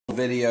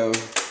Video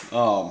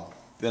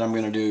that I'm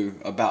going to do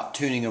about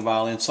tuning a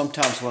violin.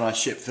 Sometimes when I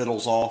ship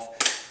fiddles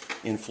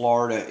off in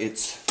Florida,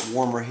 it's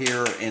warmer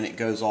here and it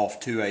goes off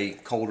to a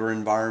colder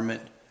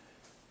environment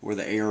where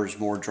the air is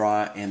more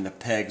dry and the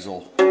pegs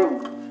will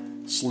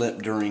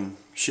slip during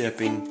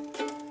shipping.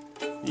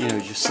 You know,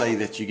 just say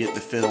that you get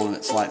the fiddle and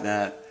it's like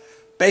that.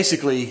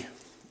 Basically,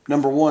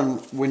 number one,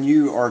 when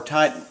you are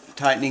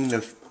tightening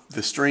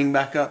the string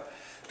back up,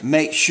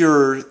 make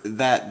sure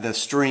that the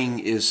string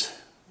is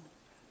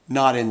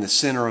not in the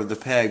center of the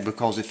peg,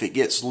 because if it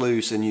gets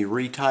loose and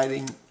you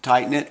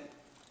tighten it,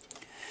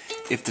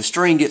 if the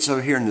string gets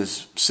over here in the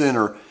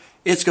center,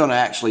 it's going to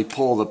actually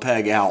pull the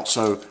peg out.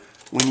 So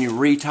when you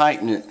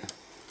retighten it,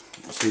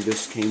 see,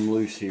 this came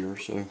loose here,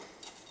 so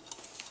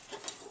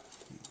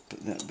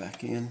put that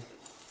back in.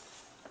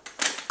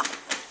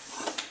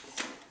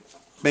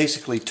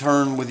 Basically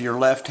turn with your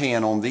left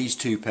hand on these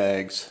two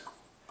pegs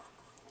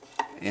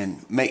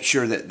and make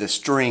sure that the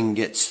string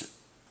gets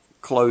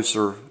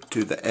closer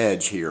to the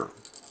edge here.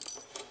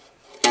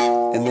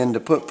 And then to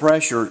put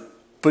pressure,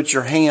 put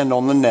your hand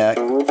on the neck.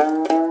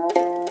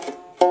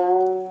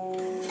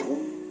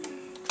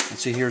 And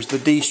see, here's the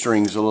D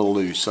string's a little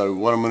loose. So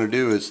what I'm going to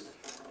do is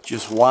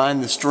just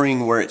wind the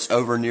string where it's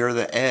over near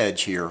the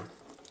edge here.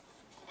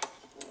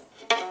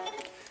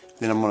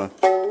 Then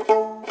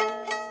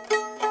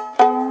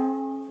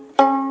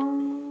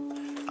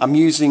I'm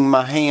using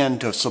my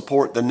hand to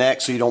support the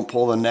neck so you don't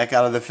pull the neck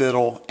out of the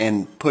fiddle,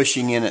 and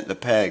pushing in at the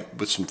peg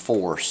with some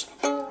force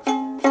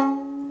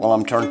while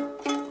I'm turning.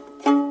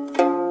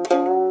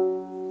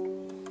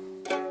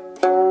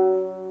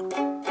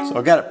 So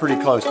I got it pretty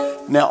close.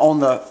 Now on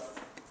the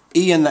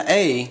E and the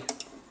A,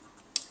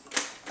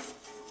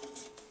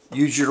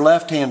 use your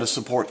left hand to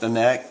support the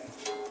neck.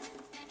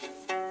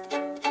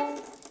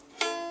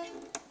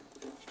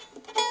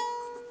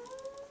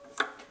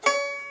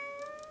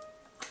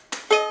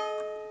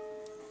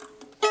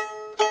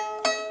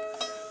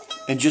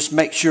 And just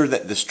make sure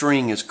that the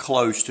string is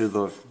close to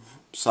the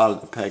side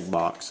of the peg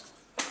box.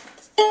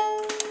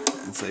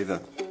 And say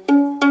that.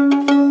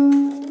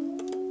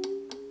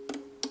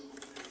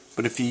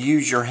 But if you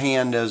use your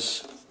hand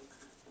as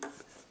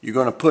you're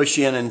going to push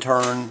in and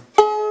turn,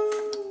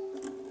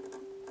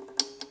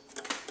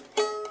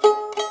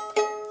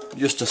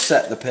 just to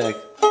set the peg,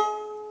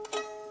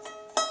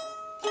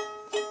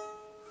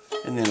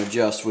 and then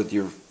adjust with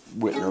your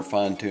Whitner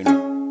fine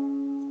tuner.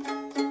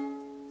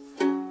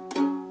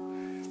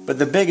 But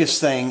the biggest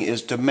thing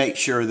is to make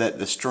sure that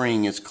the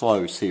string is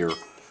close here,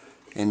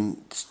 and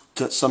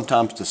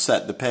sometimes to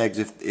set the pegs,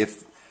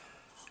 if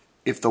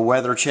the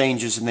weather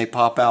changes and they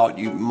pop out,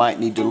 you might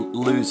need to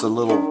use a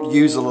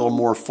little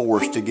more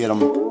force to get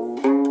them a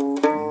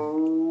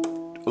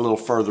little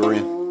further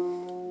in.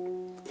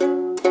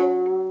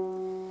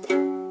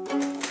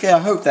 Okay, I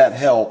hope that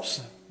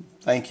helps.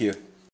 Thank you.